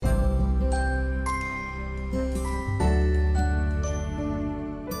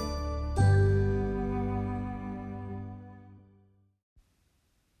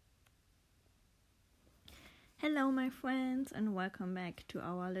Hello, my friends, and welcome back to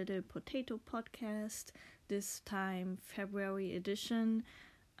our little potato podcast. This time, February edition.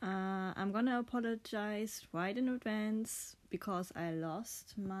 I'm gonna apologize right in advance because I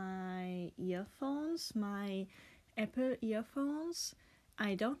lost my earphones, my Apple earphones.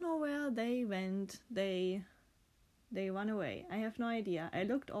 I don't know where they went. They run away. I have no idea. I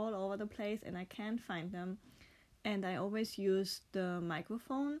looked all over the place and I can't find them. And I always use the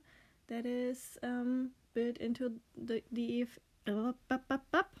microphone that is built into the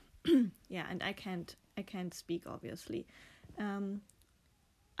yeah, and I can't speak, obviously.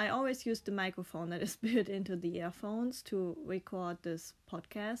 I always use the microphone that is built into the earphones to record this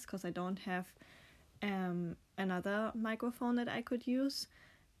podcast because I don't have another microphone that I could use,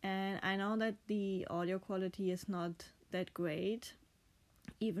 and I know that the audio quality is not that great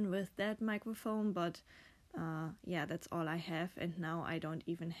even with that microphone, but that's all I have, and now I don't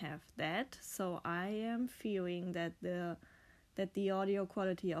even have that. So I am fearing that the audio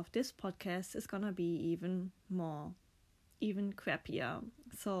quality of this podcast is gonna be even crappier.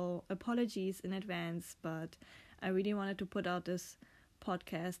 So apologies in advance, but I really wanted to put out this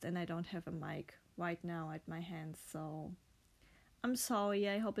podcast and I don't have a mic right now at my hands, so I'm sorry.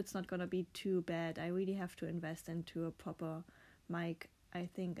 I hope it's not gonna be too bad. I really have to invest into a proper mic, I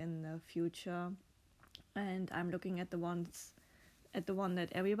think, in the future. And I'm looking at the one that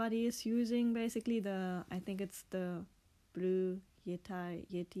everybody is using, basically. I think it's the Blue Yeti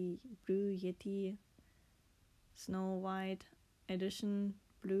Snow White edition,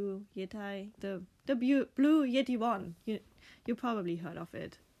 Blue Yeti, the Blue Yeti one. You probably heard of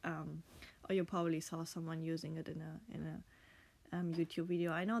it, or you probably saw someone using it in a YouTube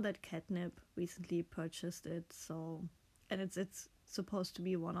video. I know that Catnip recently purchased it, and it's supposed to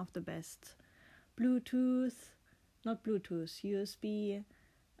be one of the best USB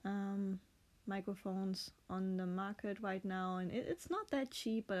microphones on the market right now, and it's not that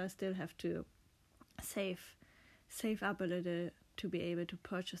cheap, but I still have to save up a little to be able to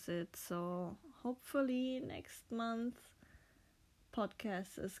purchase it. So hopefully next month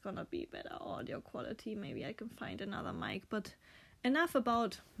podcast is gonna be better audio quality. Maybe I can find another mic, but enough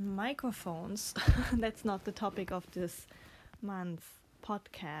about microphones. That's not the topic of this month's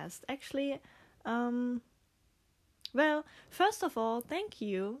podcast. Actually, well, first of all, thank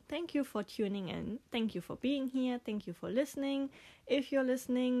you for tuning in. Thank you for being here. Thank you for listening. If you're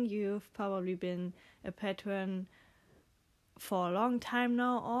listening, you've probably been a patron for a long time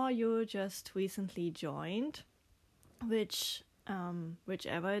now, or you just recently joined,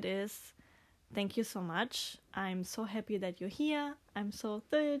 whichever it is. Thank you so much. I'm so happy that you're here. I'm so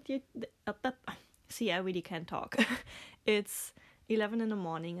thrilled. See, I really can't talk. It's 11 in the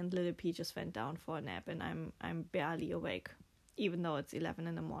morning and little P just went down for a nap, and I'm barely awake, even though it's 11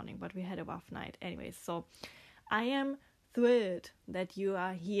 in the morning, but we had a rough night. Anyways, so I am thrilled that you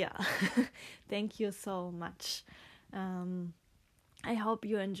are here. Thank you so much. I hope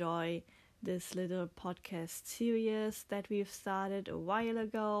you enjoy this little podcast series that we've started a while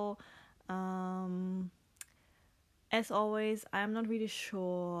ago. As always, I'm not really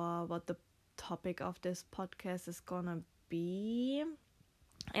sure what the topic of this podcast is gonna be.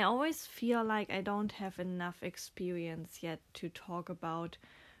 I always feel like I don't have enough experience yet to talk about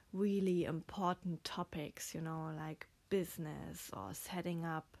really important topics, like business or setting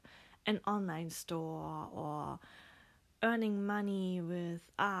up an online store or earning money with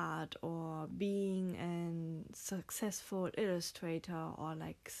art or being a successful illustrator or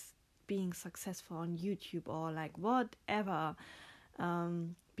like being successful on YouTube or like whatever,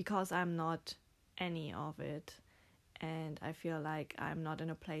 because I'm not any of it. And I feel like I'm not in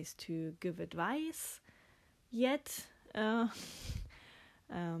a place to give advice yet. Also,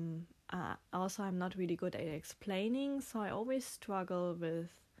 I'm not really good at explaining, so I always struggle with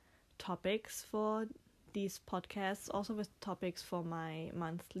topics for these podcasts, also with topics for my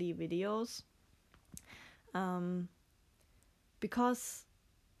monthly videos. Because,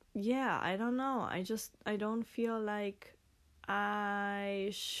 I don't know. I don't feel like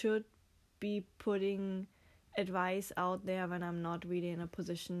I should be putting advice out there when I'm not really in a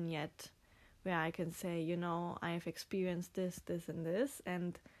position yet where I can say, I have experienced this, and this,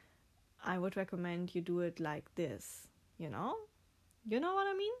 and I would recommend you do it like this, You know what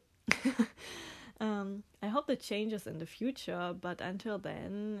I mean? I hope that changes in the future, but until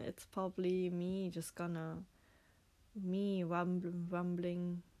then, it's probably me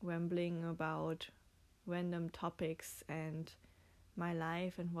rambling about random topics and my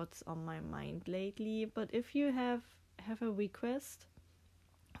life and what's on my mind lately. But if you have a request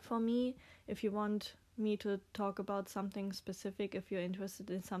for me, if you want me to talk about something specific, if you're interested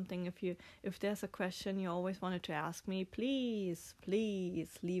in something, if there's a question you always wanted to ask me, please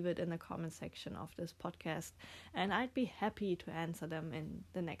leave it in the comment section of this podcast, and I'd be happy to answer them in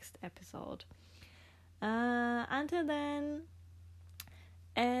the next episode. Until then,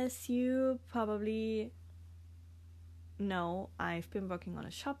 as you probably know, I've been working on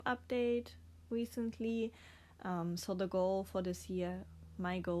a shop update recently. So my goal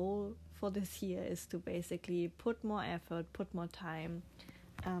for this year is to basically put more effort, put more time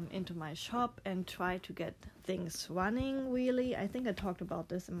into my shop and try to get things running, really. I think I talked about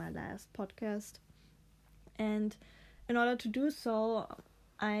this in my last podcast. And in order to do so,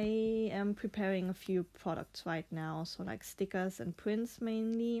 I am preparing a few products right now, so like stickers and prints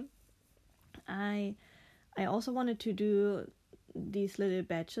mainly. I also wanted to do these little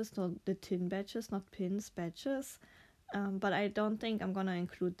badges, not the tin badges, not pins, badges, but I don't think I'm gonna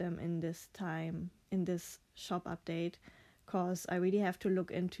include them in this shop update, because I really have to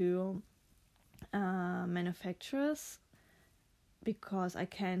look into manufacturers, because I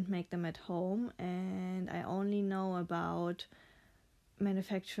can't make them at home, and I only know about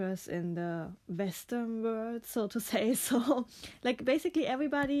manufacturers in the Western world, so to say. So like basically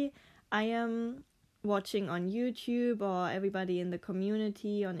everybody I am watching on YouTube, or everybody in the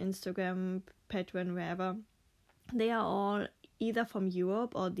community on Instagram, Patreon, wherever, they are all either from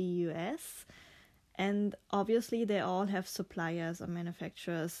Europe or the US, and obviously they all have suppliers or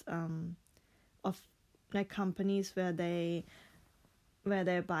manufacturers of like companies where they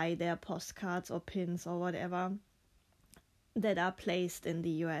buy their postcards or pins or whatever that are placed in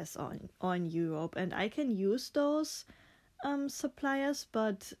the US or in Europe, and I can use those suppliers,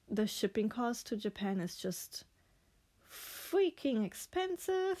 but the shipping cost to Japan is just freaking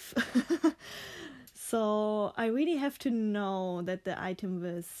expensive. So I really have to know that the item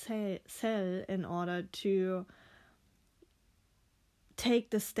will sell in order to take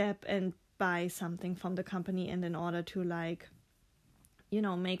the step and buy something from the company, and in order to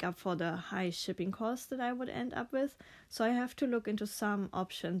make up for the high shipping costs that I would end up with. So I have to look into some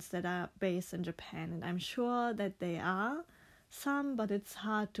options that are based in Japan, and I'm sure that they are some, but it's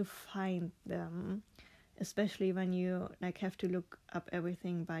hard to find them, especially when you have to look up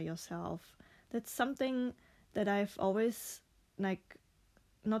everything by yourself. That's something that I've always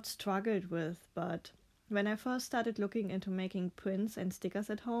not struggled with, but when I first started looking into making prints and stickers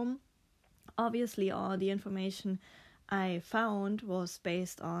at home, obviously all the information I found was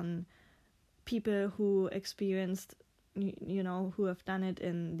based on people who experienced, who have done it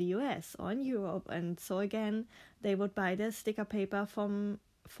in the US or in Europe. And so again, they would buy their sticker paper from,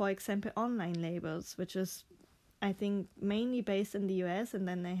 for example, online labels, which is, I think, mainly based in the US. And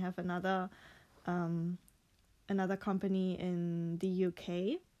then they have another company in the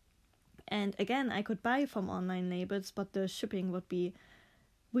UK. And again, I could buy from online labels, but the shipping would be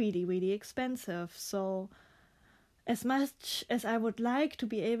really, really expensive. So as much as I would like to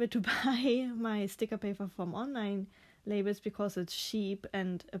be able to buy my sticker paper from online labels because it's cheap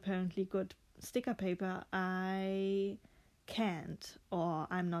and apparently good sticker paper, I can't, or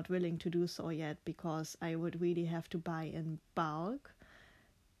I'm not willing to do so yet, because I would really have to buy in bulk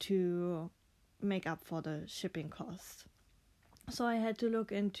to make up for the shipping cost. So I had to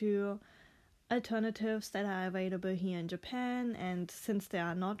look into alternatives that are available here in Japan, and since there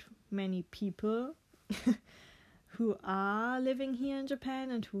are not many people who are living here in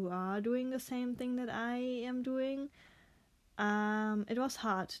Japan and who are doing the same thing that I am doing, it was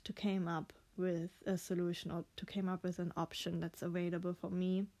hard to come up with a solution, or to come up with an option that's available for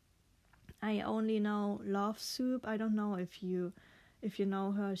me. I only know Love Soup. I don't know if you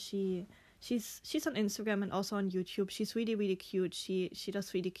know her. She's on Instagram and also on YouTube. She's really, really cute. She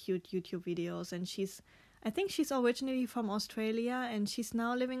does really cute YouTube videos, and I think she's originally from Australia and she's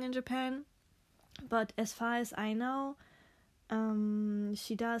now living in Japan. But as far as I know,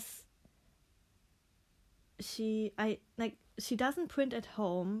 she doesn't print at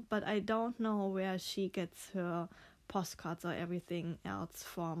home, but I don't know where she gets her postcards or everything else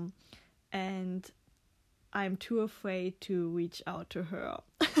from, and I'm too afraid to reach out to her.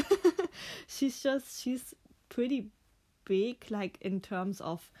 She's pretty big, in terms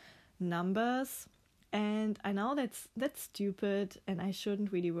of numbers. And I know that's stupid, and I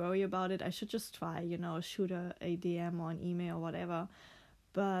shouldn't really worry about it. I should just try, shoot her a DM or an email or whatever.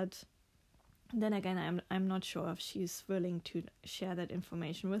 But then again, I'm not sure if she's willing to share that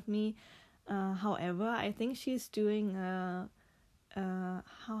information with me. However, I think she's doing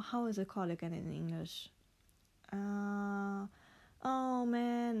how is it called again in English? Oh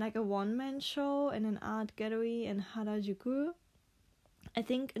man, like a one-man show in an art gallery in Harajuku, I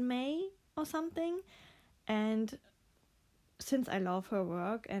think in May or something. And since I love her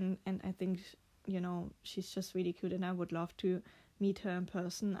work and I think, she's just really cute and I would love to meet her in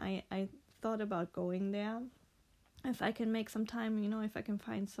person, I thought about going there. If I can make some time, if I can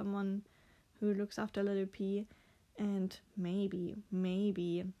find someone who looks after little P, and maybe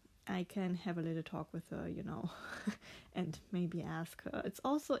I can have a little talk with her, and maybe ask her.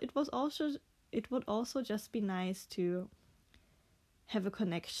 It would also just be nice to have a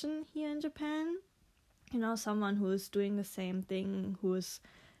connection here in Japan. Someone who is doing the same thing, who is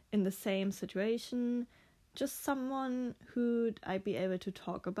in the same situation, just someone who I'd be able to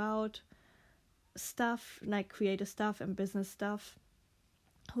talk about stuff, like creative stuff and business stuff,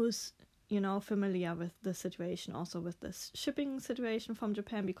 who's, familiar with the situation, also with this shipping situation from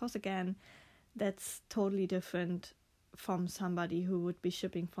Japan, because again, that's totally different from somebody who would be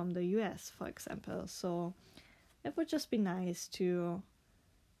shipping from the US, for example. So it would just be nice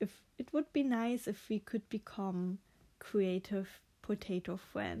if we could become creative potato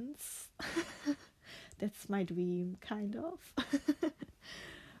friends. That's my dream, kind of.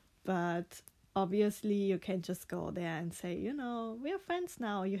 But obviously you can't just go there and say, we are friends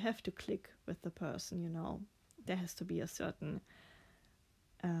now. You have to click with the person, There has to be a certain,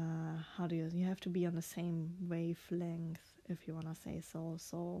 you have to be on the same wavelength, if you want to say so.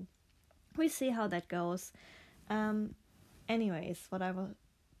 So we see how that goes. Anyways, what I was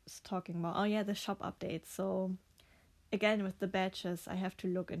talking about, the shop updates. So again, with the badges, I have to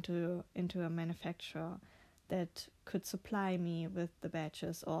look into a manufacturer that could supply me with the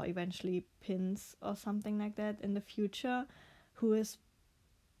badges, or eventually pins or something like that in the future, who is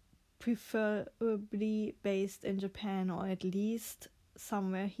preferably based in Japan, or at least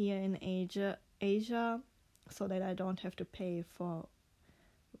somewhere here in Asia, so that I don't have to pay for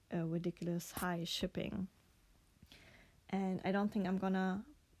a ridiculous high shipping. And I don't think I'm gonna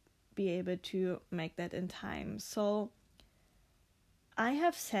be able to make that in time. So I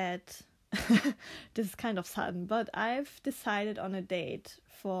have said, this is kind of sudden, but I've decided on a date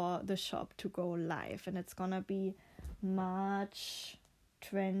for the shop to go live, and it's gonna be March,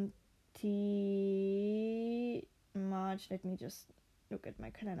 let me just look at my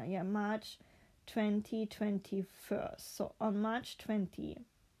calendar. March 2021. So on March 20,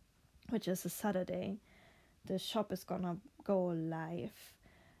 which is a Saturday, the shop is gonna go live.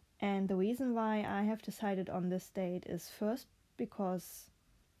 And the reason why I have decided on this date is first because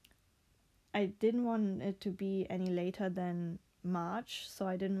I didn't want it to be any later than March, so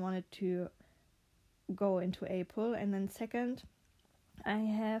I didn't want it to go into April. And then second, I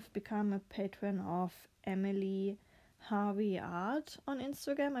have become a patron of Emily Harvey Art on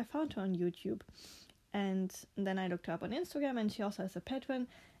Instagram. I found her on YouTube, and then I looked her up on Instagram, and she also has a patron,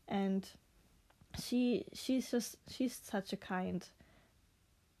 and she's such a kind,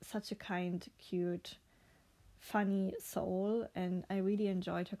 cute, funny soul, and I really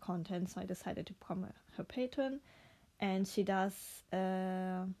enjoyed her content, so I decided to become her patron. And she does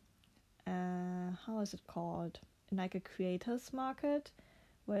how is it called, like a creators market,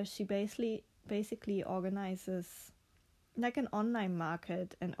 where she basically organizes like an online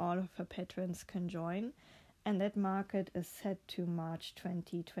market, and all of her patrons can join, and that market is set to March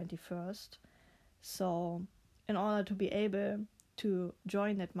 2021. So in order to be able to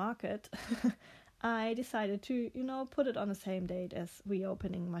join that market, I decided to, put it on the same date as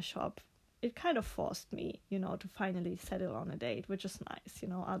reopening my shop. It kind of forced me, to finally settle on a date, which is nice,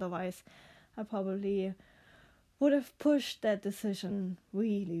 Otherwise, I probably would have pushed that decision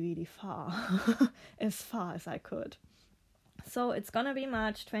really, really far, as far as I could. So it's gonna be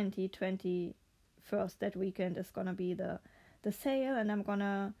March 2021. That weekend is gonna be the sale, and I'm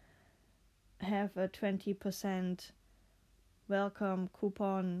gonna have a 20% welcome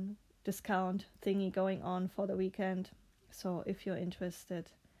coupon discount thingy going on for the weekend. So if you're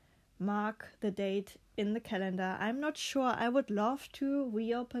interested, mark the date in the calendar. I'm not sure. I would love to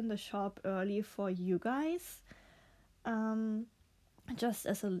reopen the shop early for you guys, just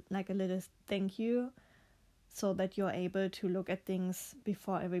as a little thank you, so that you're able to look at things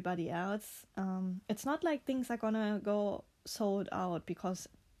before everybody else. It's not like things are gonna go sold out, because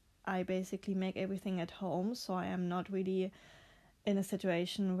I basically make everything at home, so I am not really in a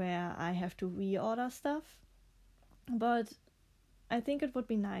situation where I have to reorder stuff. But I think it would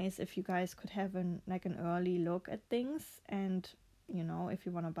be nice if you guys could have an early look at things, and if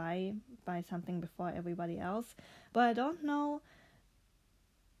you want to buy something before everybody else. But I don't know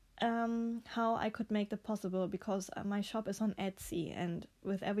how I could make that possible, because my shop is on Etsy, and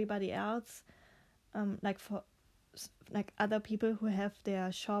with everybody else, for other people who have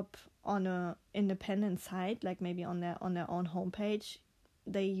their shop on a independent site, like maybe on their own homepage,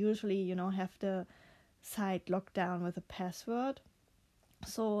 they usually have the site locked down with a password.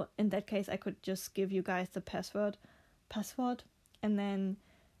 So in that case, I could just give you guys the password, and then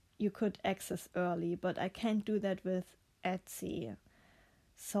you could access early. But I can't do that with Etsy.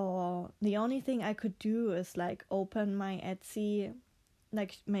 So the only thing I could do is like open my Etsy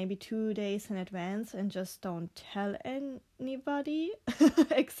like maybe 2 days in advance and just don't tell anybody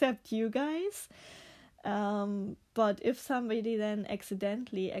except you guys. But if somebody then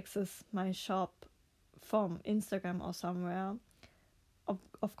accidentally access my shop from Instagram or somewhere,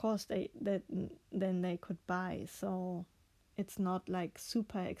 of course then they could buy. So it's not like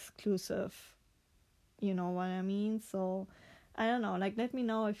super exclusive, you know what I mean? So I don't know, like let me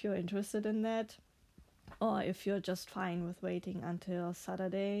know if you're interested in that, or if you're just fine with waiting until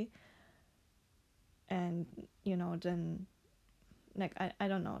Saturday. And then like I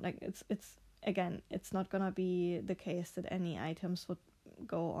don't know, like it's again, it's not gonna be the case that any items would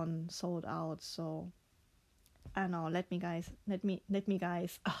go on sold out. So I don't know, let me guys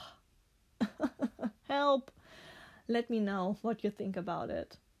help, let me know what you think about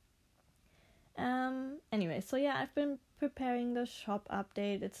it. Anyway, so yeah, I've been preparing the shop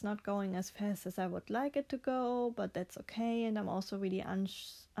update. It's not going as fast as I would like it to go, but that's okay. And I'm also really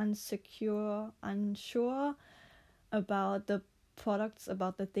unsure about the products,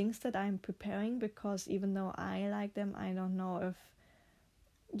 about the things that I'm preparing, because even though I like them, I don't know if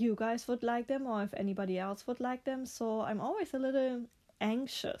you guys would like them or if anybody else would like them. So I'm always a little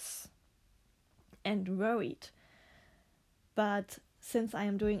anxious and worried. But since I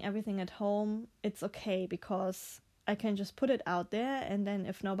am doing everything at home, it's okay, because I can just put it out there, and then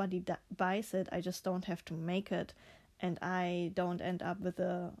if nobody buys it, I just don't have to make it, and I don't end up with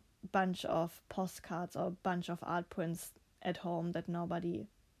a bunch of postcards or a bunch of art prints at home that nobody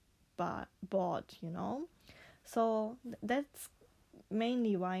bought, So that's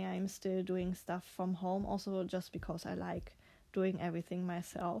mainly why I'm still doing stuff from home, also just because I like doing everything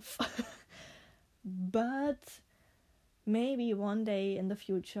myself. But maybe one day in the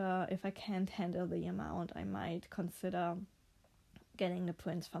future, if I can't handle the amount, I might consider getting the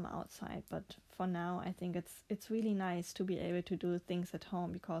prints from outside. But for now, I think it's really nice to be able to do things at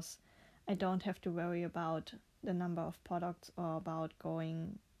home, because I don't have to worry about the number of products or about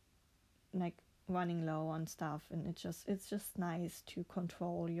running low on stuff. And it's just nice to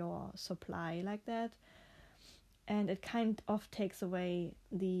control your supply like that. And it kind of takes away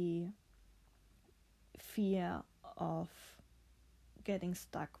the fear of getting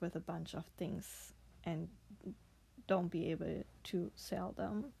stuck with a bunch of things and don't be able to sell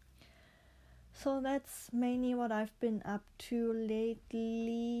them. So that's mainly what I've been up to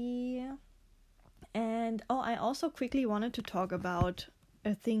lately. And I also quickly wanted to talk about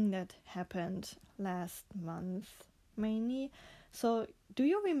a thing that happened last month mainly. So do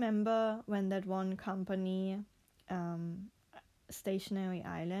you remember when that one company, Stationery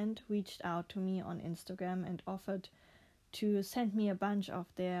Island, reached out to me on Instagram and offered to send me a bunch of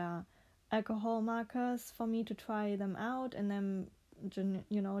their alcohol markers for me to try them out, and then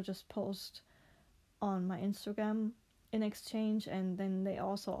just post on my Instagram in exchange? And then they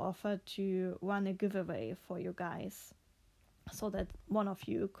also offered to run a giveaway for you guys, so that one of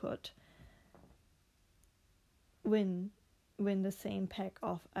you could win the same pack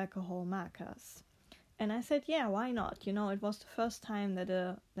of alcohol markers. And I said, yeah, why not? It was the first time that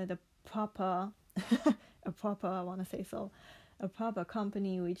a proper a proper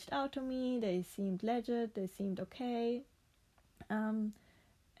company reached out to me. They seemed legit, they seemed okay. And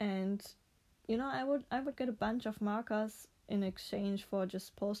I would get a bunch of markers in exchange for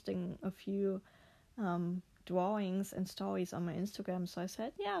just posting a few drawings and stories on my Instagram. So I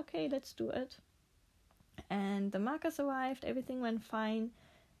said, yeah, okay, let's do it. And the markers arrived, everything went fine.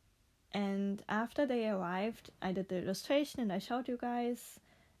 And after they arrived, I did the illustration and I showed you guys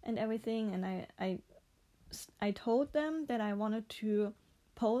and everything. And I told them that I wanted to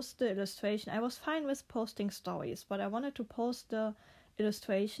post the illustration. I was fine with posting stories, but I wanted to post the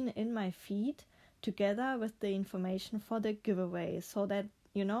illustration in my feed together with the information for the giveaway, so that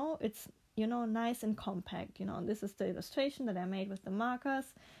it's nice and compact. This is the illustration that I made with the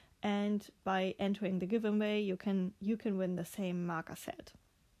markers, and by entering the giveaway you can win the same marker set.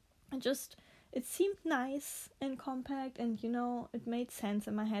 It seemed nice and compact, and it made sense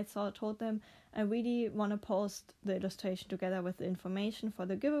in my head. So I told them I really want to post the illustration together with the information for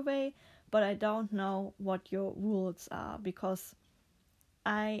the giveaway, but I don't know what your rules are, because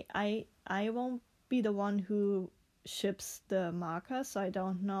I won't be the one who ships the markers, so I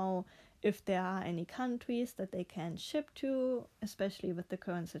don't know if there are any countries that they can ship to, especially with the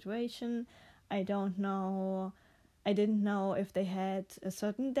current situation. I didn't know if they had a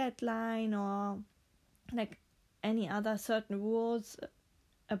certain deadline, or like any other certain rules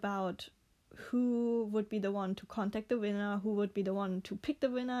about who would be the one to contact the winner, who would be the one to pick the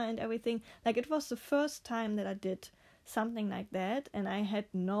winner and everything. Like, it was the first time that I did something like that, and I had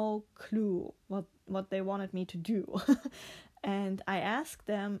no clue what they wanted me to do. And I asked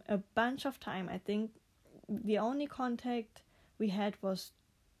them a bunch of time. I think the only contact we had was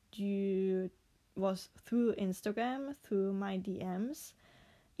through Instagram, through my DMs,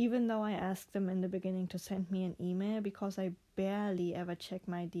 even though I asked them in the beginning to send me an email, because I barely ever check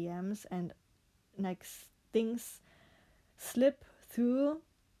my DMs, and like things slip through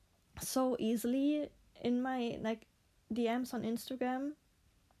so easily in my like DMs on Instagram.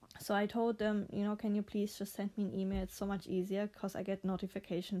 So I told them, can you please just send me an email? It's so much easier because I get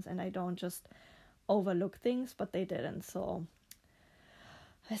notifications and I don't just overlook things, but they didn't. So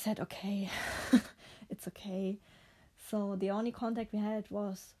I said, okay, it's okay. So the only contact we had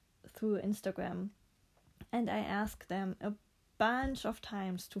was through Instagram. And I asked them a bunch of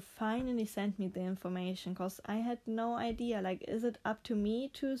times to finally send me the information, because I had no idea. Like, is it up to me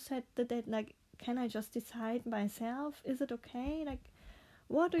to set the date? Like, can I just decide myself? Is it okay? Like,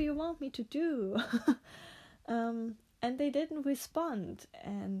 what do you want me to do? And they didn't respond.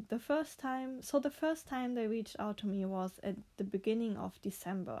 And the first time they reached out to me was at the beginning of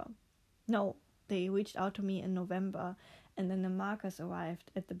December. No, they reached out to me in November, and then the markers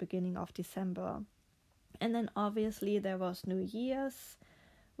arrived at the beginning of December. And then obviously there was New Year's,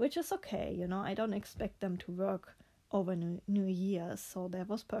 which is okay, I don't expect them to work over New Year's, so that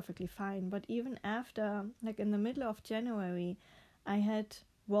was perfectly fine. But even after, like in the middle of January, I had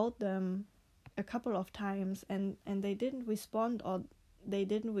wrote them a couple of times, and they didn't respond, or they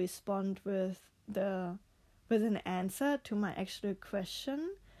didn't respond with an answer to my actual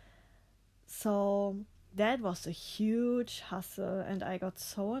question. So that was a huge hassle, and I got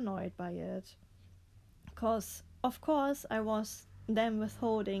so annoyed by it. Because, of course, I was then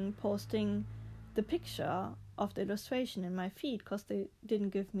withholding posting the picture of the illustration in my feed, because they didn't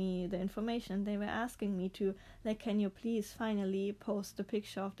give me the information. They were asking me to, like, can you please finally post the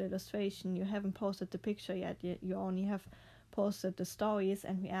picture of the illustration? You haven't posted the picture yet. You only have posted the stories,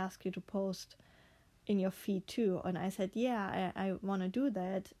 and we ask you to post in your feed too. And I said, yeah, I want to do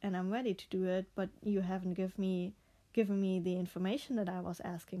that, and I'm ready to do it, but you haven't given me the information that I was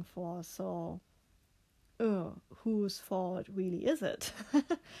asking for. So whose fault really is it?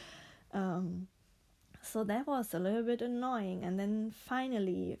 So that was a little bit annoying. And then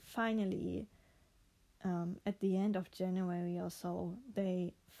finally, at the end of January or so,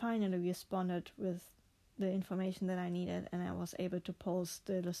 they finally responded with the information that I needed, and I was able to post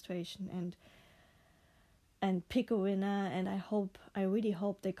the illustration and pick a winner. And I really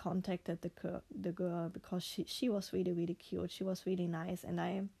hope they contacted the girl, because she was really, really cute. She was really nice, and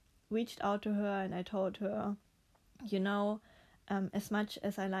I reached out to her and I told her, as much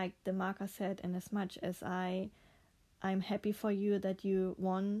as I like the marker set, and as much as I'm happy for you that you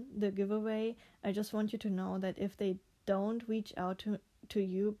won the giveaway, I just want you to know that if they don't reach out to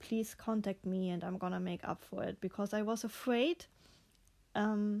you, please contact me, and I'm gonna make up for it. Because I was afraid,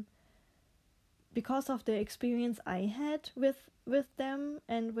 because of the experience I had with them,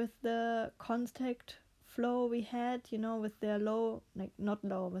 and with the contact flow we had, with their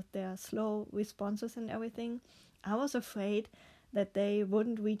with their slow responses and everything. I was afraid that they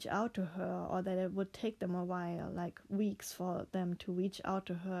wouldn't reach out to her, or that it would take them a while, like weeks, for them to reach out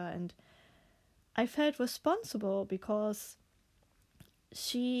to her. And I felt responsible, because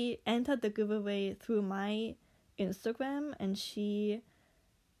she entered the giveaway through my Instagram, and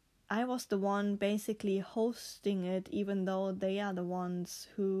I was the one basically hosting it, even though they are the ones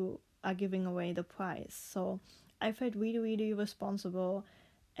who are giving away the prize. So I felt really, really responsible,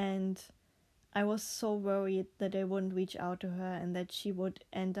 and I was so worried that they wouldn't reach out to her, and that she would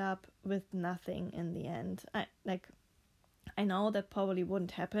end up with nothing in the end. I know that probably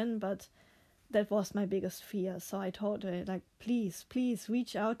wouldn't happen, but that was my biggest fear. So I told her, like, please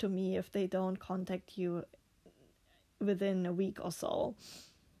reach out to me if they don't contact you within a week or so.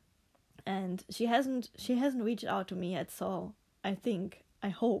 And she hasn't reached out to me yet, so I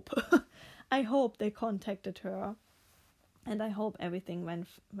hope I hope they contacted her, and I hope everything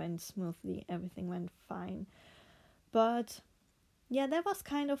went smoothly, everything went fine. But yeah, that was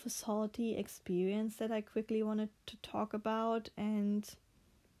kind of a salty experience that I quickly wanted to talk about. And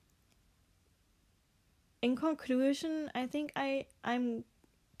in conclusion, I think I'm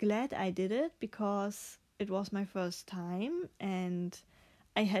glad I did it, because it was my first time and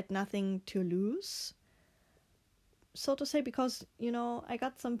I had nothing to lose, so to say, because, I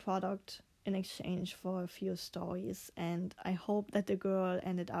got some product in exchange for a few stories, and I hope that the girl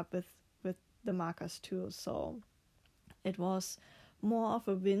ended up with the markers too. So it was more of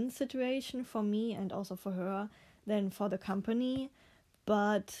a win situation for me and also for her than for the company.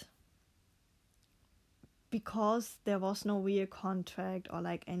 But because there was no real contract or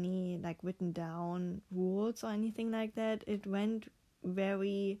like any like written down rules or anything like that, it went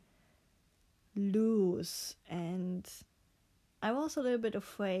very loose, and I was a little bit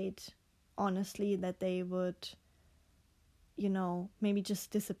afraid, honestly, that they would, maybe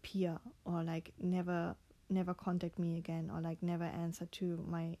just disappear or like never contact me again or like never answer to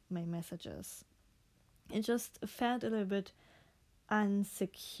my messages. It just felt a little bit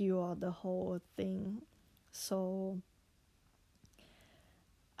unsecure, the whole thing. So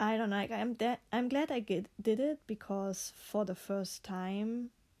I don't know, like I'm glad I did it, because for the first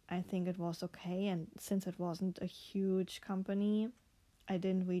time I think it was okay, and since it wasn't a huge company, I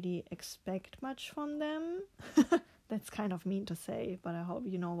didn't really expect much from them. That's kind of mean to say, but I hope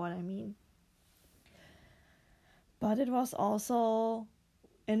you know what I mean. But it was also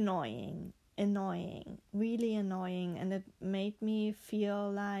annoying, really annoying, and it made me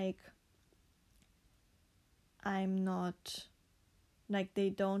feel like I'm not, like they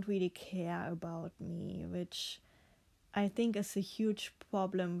don't really care about me, which I think is a huge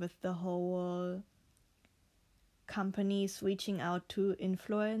problem with the whole companies reaching out to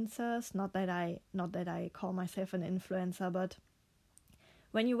influencers. Not that I call myself an influencer, but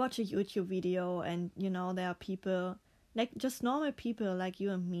when you watch a YouTube video and there are people, like just normal people like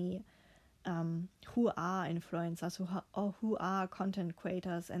you and me, who are influencers, who are content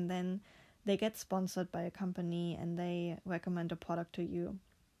creators, and then they get sponsored by a company and they recommend a product to you.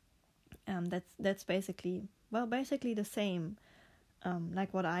 That's basically the same,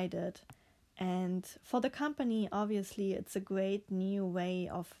 like what I did. And for the company, obviously, it's a great new way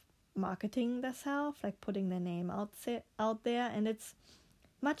of marketing themselves, like putting their name out there, and it's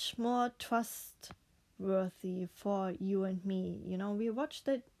much more trustworthy for you and me. We watch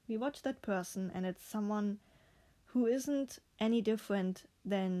that person, and it's someone who isn't any different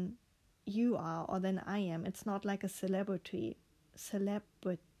than you are or than I am. It's not like a celebrity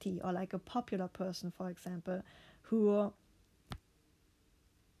or like a popular person, for example, who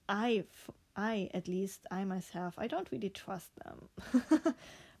I at least, I myself, I don't really trust them.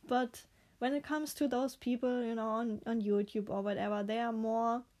 But when it comes to those people, on YouTube or whatever, they are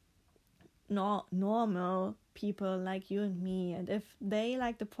more normal people like you and me. And if they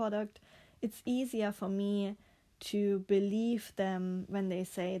like the product, it's easier for me to believe them when they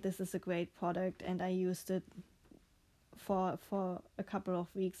say this is a great product and I used it for a couple of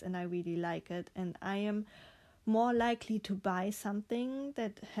weeks and I really like it, and I am more likely to buy something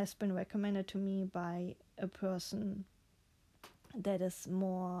that has been recommended to me by a person that is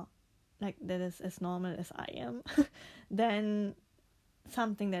more like, that is as normal as I am, than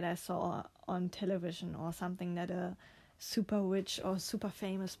something that I saw on television or something that a super rich or super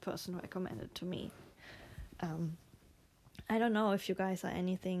famous person recommended to me. I don't know if you guys are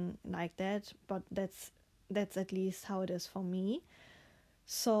anything like that, but that's at least how it is for me.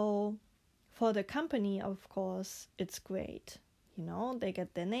 So for the company, of course, it's great. They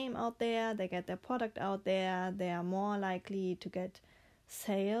get their name out there, they get their product out there, they are more likely to get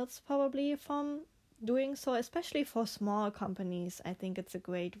sales probably from doing so, especially for small companies. I think it's a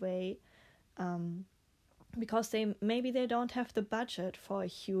great way, because they don't have the budget for a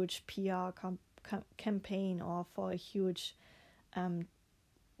huge PR campaign or for a huge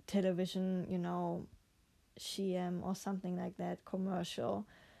television, CM or something like that, commercial,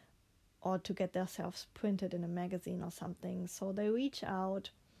 or to get themselves printed in a magazine or something. So they reach out,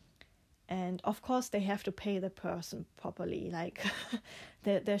 and of course they have to pay the person properly. Like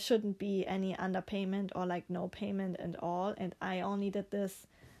there shouldn't be any underpayment or like no payment at all. And I only did this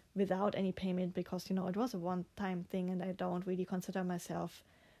without any payment because, it was a one-time thing and I don't really consider myself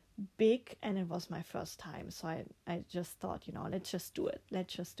big, and it was my first time. So I just thought, let's just do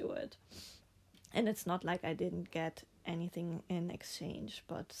it. And it's not like I didn't get anything in exchange,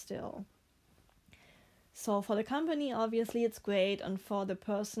 but still. So for the company, obviously it's great, and for the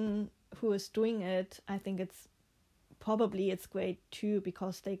person who is doing it, I think it's great too,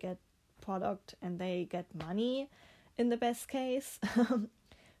 because they get product and they get money in the best case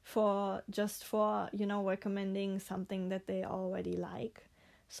for recommending something that they already like.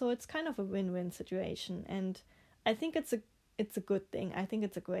 So it's kind of a win-win situation, and I think it's a good thing. I think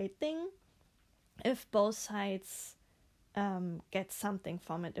it's a great thing if both sides get something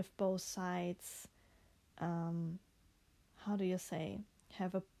from it, if both sides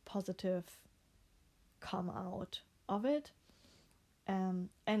have a positive come out of it,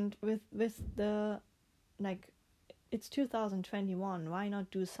 and with the, like, it's 2021. Why not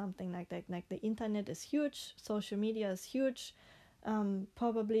do something like that? Like, the internet is huge, social media is huge.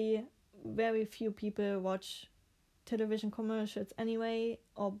 Probably very few people watch television commercials anyway,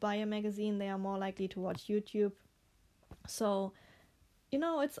 or buy a magazine. They are more likely to watch YouTube. So,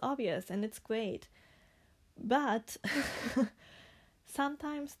 it's obvious and it's great. But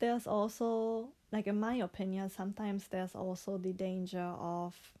sometimes there's also, like, in my opinion, sometimes there's also the danger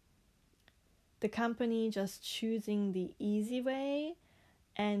of the company just choosing the easy way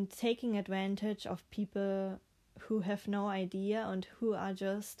and taking advantage of people who have no idea and who are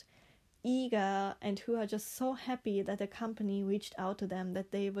just eager and who are just so happy that the company reached out to them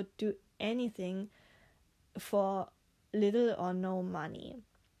that they would do anything for little or no money.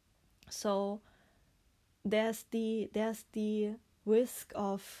 So there's the risk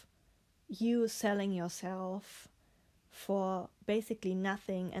of you selling yourself for basically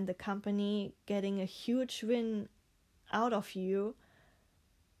nothing and the company getting a huge win out of you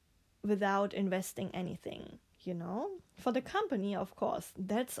without investing anything, For the company, of course,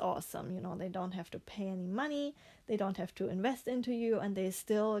 that's awesome. They don't have to pay any money, they don't have to invest into you, and they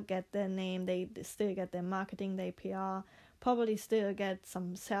still get their name, they still get their marketing, their PR, probably still get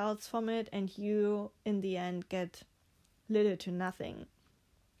some sales from it, and you, in the end, get little to nothing,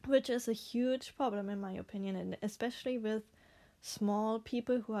 which is a huge problem in my opinion, and especially with small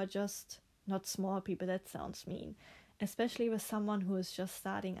people who are just, not small people, that sounds mean, especially with someone who is just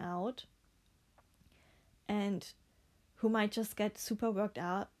starting out and who might just get super worked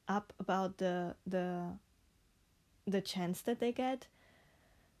up about the chance that they get.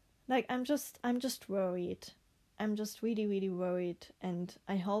 Like, I'm just worried. I'm just really, really worried, and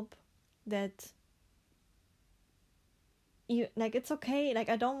I hope that it's okay. Like,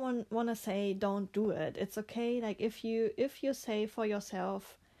 I don't want to say don't do it. It's okay. Like, if you say for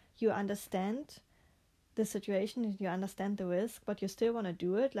yourself, you understand the situation, you understand the risk, but you still want to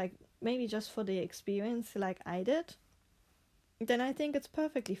do it, like maybe just for the experience, like I did, then I think it's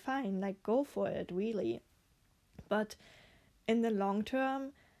perfectly fine. Like, go for it, really. But in the long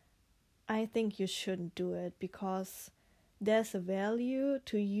term, I think you shouldn't do it, because there's a value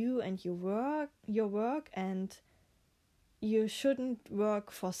to you and your work, and you shouldn't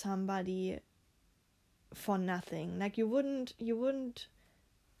work for somebody for nothing. Like, you wouldn't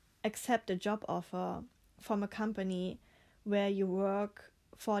accept a job offer from a company where you work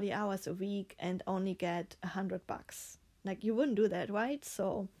 40 hours a week and only get $100. Like, you wouldn't do that, right?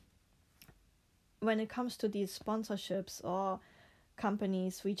 So when it comes to these sponsorships or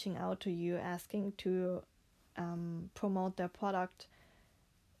companies reaching out to you asking to promote their product,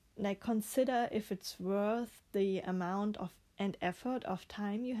 like, consider if it's worth the amount of and effort of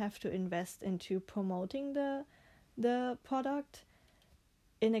time you have to invest into promoting the product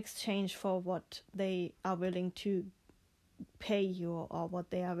in exchange for what they are willing to pay you or what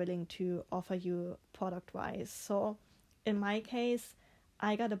they are willing to offer you product-wise. So in my case,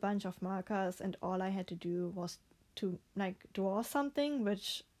 I got a bunch of markers and all I had to do was to, like, draw something,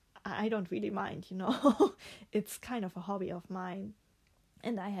 which I don't really mind, It's kind of a hobby of mine,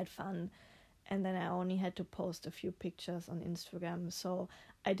 and I had fun. And then I only had to post a few pictures on Instagram, so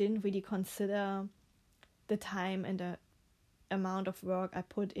I didn't really consider the time and the amount of work I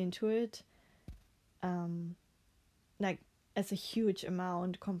put into it like as a huge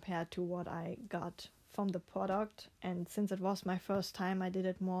amount compared to what I got from the product. And since it was my first time, I did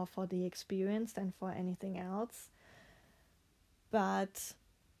it more for the experience than for anything else. But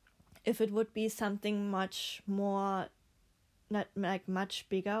if it would be something much more, not like much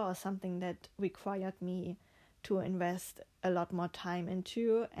bigger, or something that required me to invest a lot more time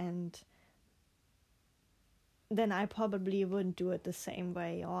into, and then I probably wouldn't do it the same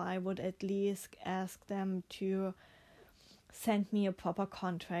way, or I would at least ask them to send me a proper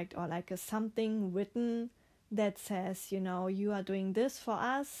contract, or like something written that says, you are doing this for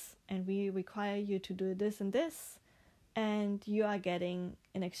us and we require you to do this and this, and you are getting,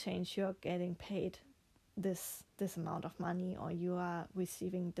 in exchange, you're getting paid this amount of money, or you are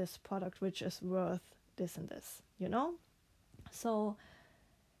receiving this product which is worth this and this, So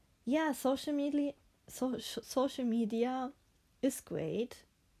yeah, social media is great,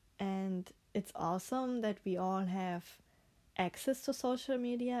 and it's awesome that we all have access to social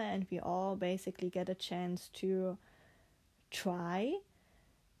media and we all basically get a chance to try.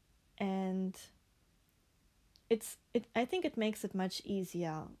 And I think it makes it much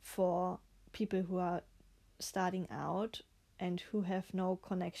easier for people who are starting out and who have no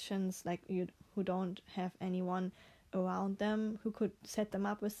connections, like you, who don't have anyone around them who could set them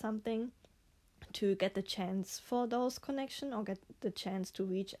up with something, to get the chance for those connections or get the chance to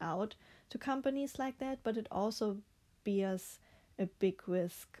reach out to companies like that. But it also bears a big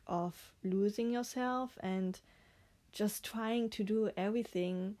risk of losing yourself and just trying to do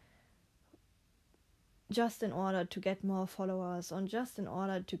everything just in order to get more followers, or just in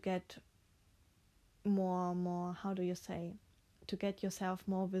order to get more, how do you say, to get yourself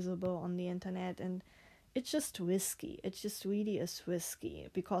more visible on the internet. And it's just risky. It just really is risky,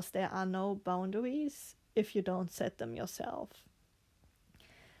 because there are no boundaries if you don't set them yourself.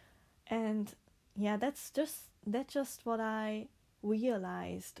 And yeah, that's just what I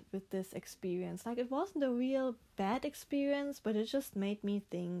realized with this experience. Like, it wasn't a real bad experience, but it just made me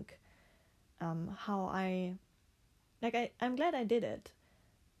think how I'm glad I did it.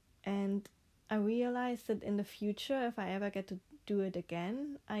 And I realized that in the future, if I ever get to do it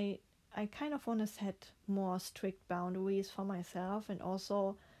again, I kind of want to set more strict boundaries for myself. And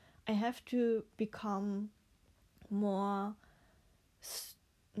also I have to become more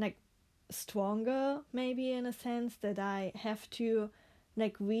stronger, maybe, in a sense that I have to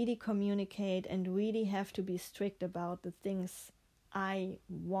really communicate and really have to be strict about the things I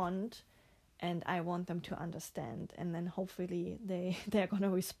want, and I want them to understand, and then hopefully they're gonna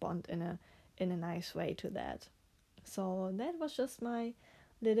respond in a nice way to that. So that was just my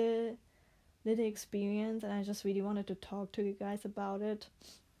little experience, and I just really wanted to talk to you guys about it.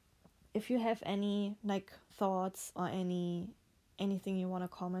 If you have any thoughts or anything you want to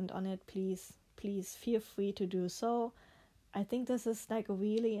comment on it, please feel free to do so. I think this is a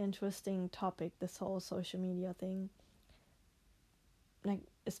really interesting topic, this whole social media thing.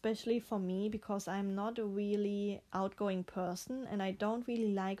 Especially for me, because I'm not a really outgoing person, and I don't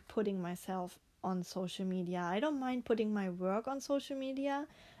really like putting myself on social media. I don't mind putting my work on social media,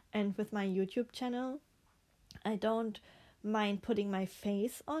 and with my YouTube channel, I don't mind putting my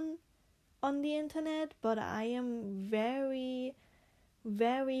face on the internet, but I am very,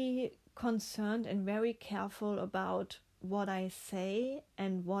 very concerned and very careful about what I say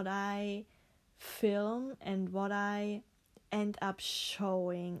and what I film and what I end up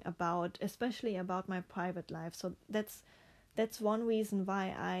showing about, especially about my private life. So that's one reason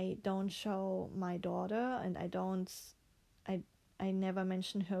why I don't show my daughter, and I never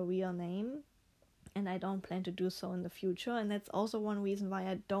mention her real name, and I don't plan to do so in the future. And that's also one reason why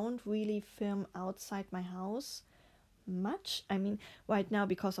I don't really film outside my house much. I mean, right now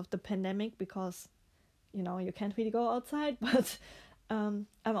because of the pandemic, because you can't really go outside, but I'm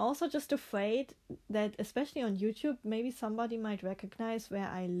also just afraid that, especially on YouTube, maybe somebody might recognize where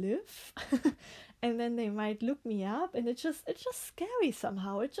I live and then they might look me up, and it's just scary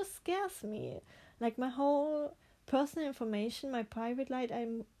somehow. It just scares me. My whole personal information, my private life,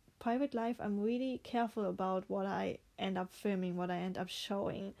 I'm really careful about what I end up filming, what I end up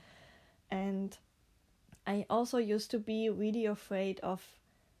showing. And I also used to be really afraid of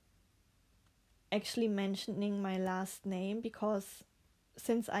actually mentioning my last name, because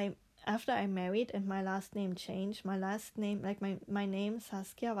after I married and my last name changed, my last name, my name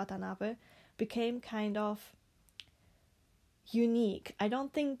Saskia Watanabe, became kind of unique. I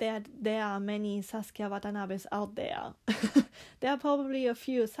don't think that there are many Saskia Watanabes out there. There are probably a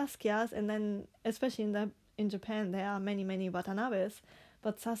few Saskias, and then especially in Japan there are many Watanabes,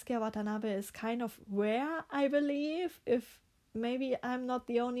 but Saskia Watanabe is kind of rare, I believe, if maybe I'm not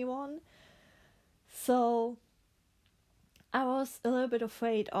the only one. So I was a little bit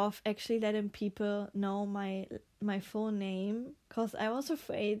afraid of actually letting people know my full name, because I was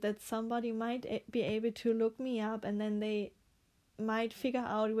afraid that somebody might be able to look me up and then they might figure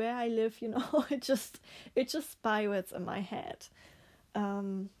out where I live. It just spirals in my head.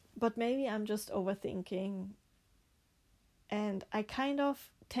 But maybe I'm just overthinking, and I kind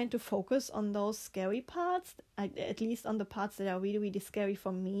of tend to focus on those scary parts, at least on the parts that are really, really scary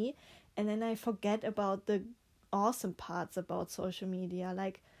for me, and then I forget about the awesome parts about social media.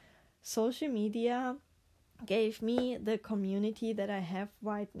 Social media gave me the community that I have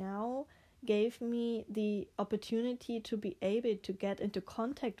right now, gave me the opportunity to be able to get into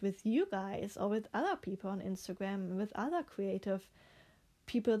contact with you guys, or with other people on Instagram, with other creative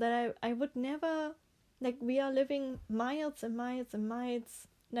people that I would never, we are living miles and miles and miles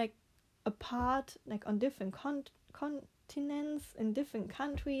apart, on different continents, in different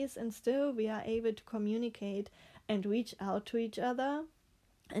countries, and still we are able to communicate and reach out to each other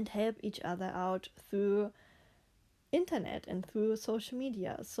and help each other out through internet and through social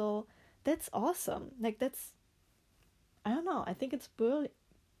media. So that's awesome. That's, I don't know, I think it's brilliant.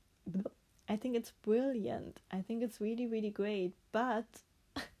 I think it's really, really great, but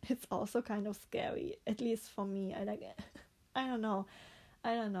it's also kind of scary, at least for me. I don't know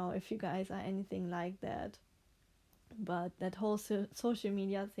if you guys are anything like that, but that whole social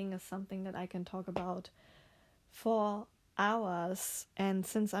media thing is something that I can talk about for hours, and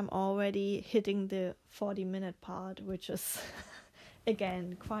since I'm already hitting the 40-minute part, which is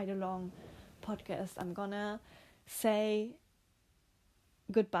again quite a long podcast, I'm gonna say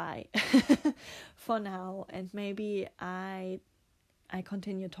goodbye for now, and maybe I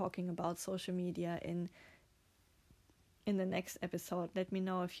continue talking about social media in the next episode. Let me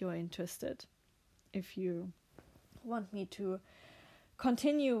know if you're interested, if you want me to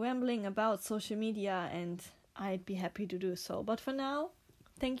continue rambling about social media, and I'd be happy to do so. But for now,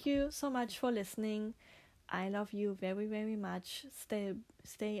 thank you so much for listening. I love you very, very much.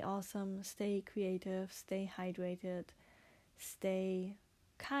 Stay awesome, stay creative, stay hydrated, stay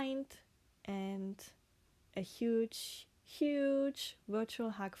kind, and a huge, huge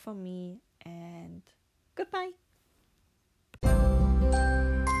virtual hug from me, and goodbye.